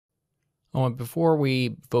Oh, and before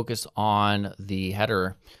we focus on the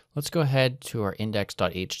header, let's go ahead to our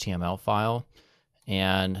index.html file.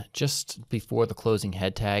 And just before the closing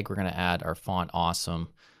head tag, we're going to add our font awesome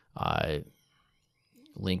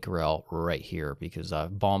link rel right here because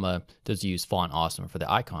Balma does use font awesome for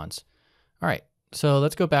the icons. All right, so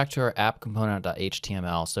let's go back to our app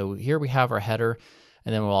component.html. So here we have our header,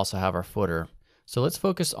 and then we'll also have our footer. So let's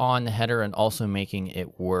focus on the header and also making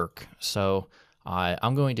it work. So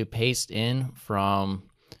I'm going to paste in from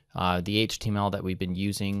the HTML that we've been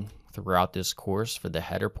using throughout this course for the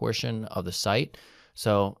header portion of the site.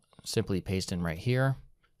 So simply paste in right here,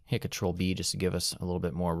 hit Control B just to give us a little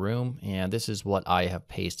bit more room. And this is what I have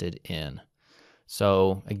pasted in.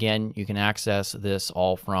 So again, you can access this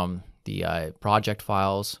all from the project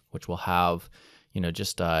files, which will have,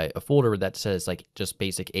 just a folder that says like just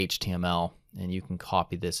basic HTML, and you can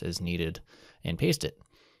copy this as needed and paste it.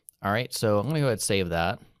 All right, so I'm gonna go ahead and save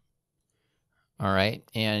that. All right,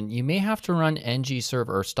 and you may have to run ngserve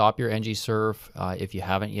or stop your ngserve if you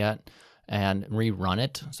haven't yet, and rerun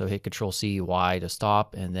it. So hit Control C Y to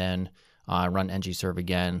stop, and then run ngserve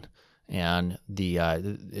again. And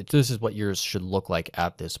this is what yours should look like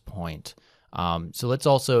at this point. So let's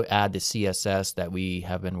also add the CSS that we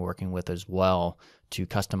have been working with as well to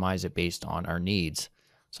customize it based on our needs.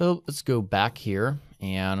 So let's go back here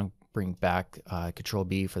and bring back Control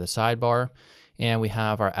B for the sidebar, and we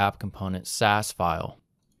have our app component Sass file.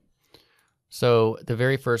 So the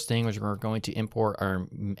very first thing is we're going to import our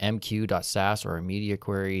mq.sass or our media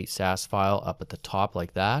query Sass file up at the top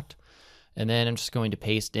like that. And then I'm just going to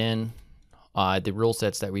paste in the rule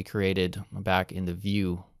sets that we created back in the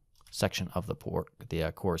view section of the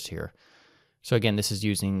course here. So again, this is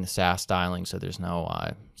using the Sass styling, so there's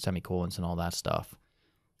no semicolons and all that stuff.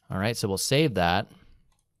 All right, so we'll save that.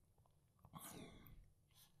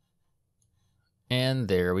 And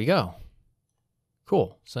there we go.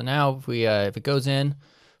 Cool. So now if it goes in,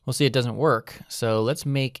 we'll see it doesn't work. So let's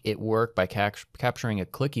make it work by capturing a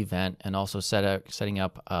click event and also setting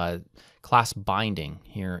up class binding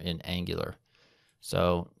here in Angular.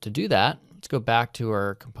 So to do that, let's go back to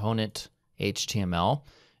our component HTML,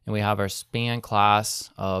 and we have our span class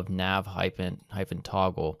of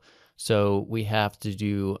nav-toggle. So we have to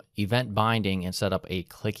do event binding and set up a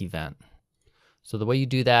click event. So the way you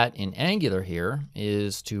do that in Angular here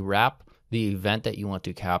is to wrap the event that you want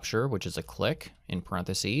to capture, which is a click, in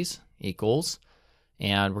parentheses, equals,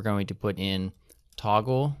 and we're going to put in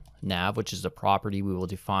toggle nav, which is a property we will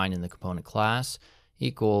define in the component class,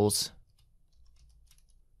 equals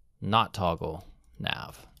not toggle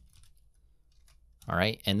nav. All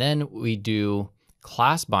right, and then we do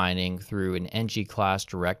class binding through an ng class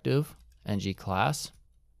directive, ng class,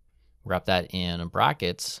 wrap that in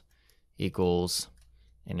brackets, equals,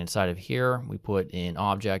 and inside of here we put in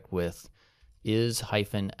object with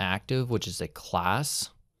is-active, which is a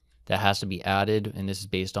class that has to be added, and this is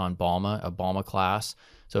based on a Balma class.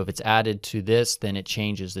 So if it's added to this, then it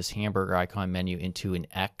changes this hamburger icon menu into an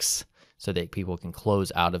X so that people can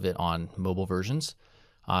close out of it on mobile versions.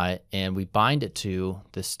 And we bind it to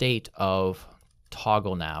the state of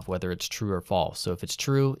toggle nav, whether it's true or false. So if it's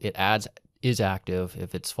true, it adds is active.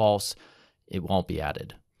 If it's false, it won't be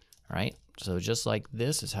added. All right, so just like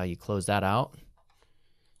this is how you close that out.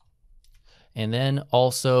 And then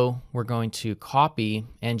also we're going to copy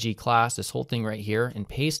ng class, this whole thing right here, and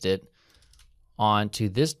paste it onto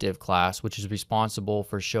this div class, which is responsible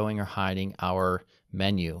for showing or hiding our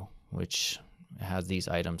menu, which has these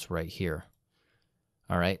items right here.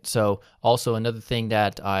 All right, so also another thing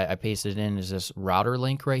that I pasted in is this router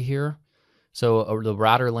link right here. So the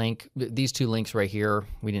router link, these two links right here,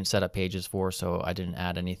 we didn't set up pages for, so I didn't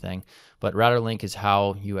add anything. But router link is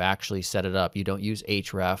how you actually set it up. You don't use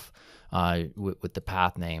href with the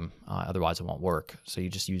path name, otherwise it won't work. So you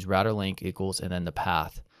just use router link equals and then the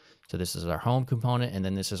path. So this is our home component, and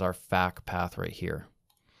then this is our FAQ path right here.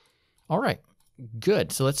 All right,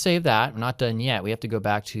 good. So let's save that. We're not done yet. We have to go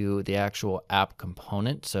back to the actual app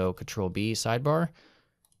component. So Control B sidebar,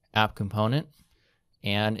 app component.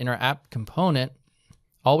 And in our app component,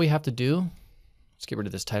 all we have to do, let's get rid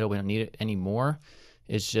of this title, we don't need it anymore,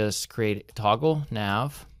 is just create toggle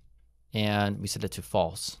nav, and we set it to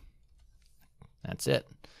false. That's it.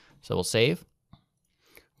 So we'll save.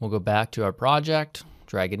 We'll go back to our project,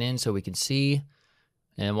 drag it in so we can see,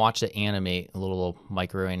 and watch it animate, a little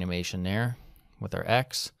micro animation there with our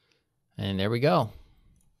X. And there we go.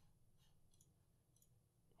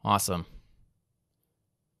 Awesome.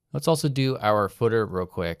 Let's also do our footer real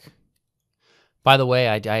quick. By the way,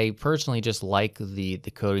 I personally just like the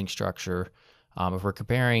coding structure. If we're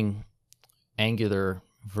comparing Angular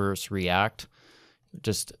versus React,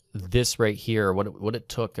 just this right here, what it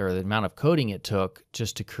took, or the amount of coding it took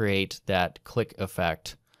just to create that click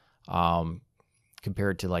effect,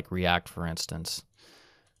 compared to like React, for instance.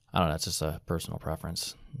 I don't know, it's just a personal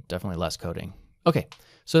preference. Definitely less coding. Okay,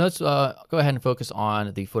 so let's go ahead and focus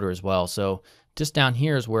on the footer as well. So just down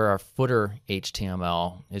here is where our footer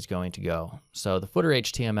HTML is going to go. So the footer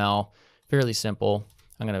HTML, fairly simple.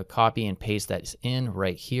 I'm going to copy and paste that in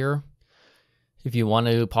right here. If you want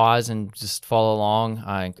to pause and just follow along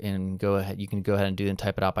and go ahead, you can go ahead and do and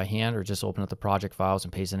type it out by hand, or just open up the project files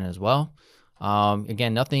and paste it in as well.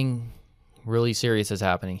 Again, nothing really serious is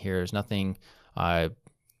happening here. There's nothing, we're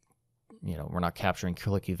not capturing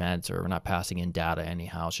click events, or we're not passing in data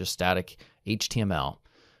anyhow. It's just static HTML.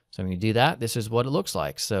 So when you do that, this is what it looks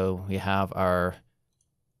like. So we have our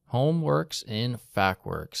home works in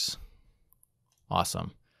FactWorks.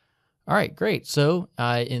 Awesome. All right, great. So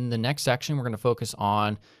in the next section, we're going to focus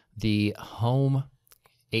on the home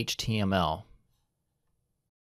HTML.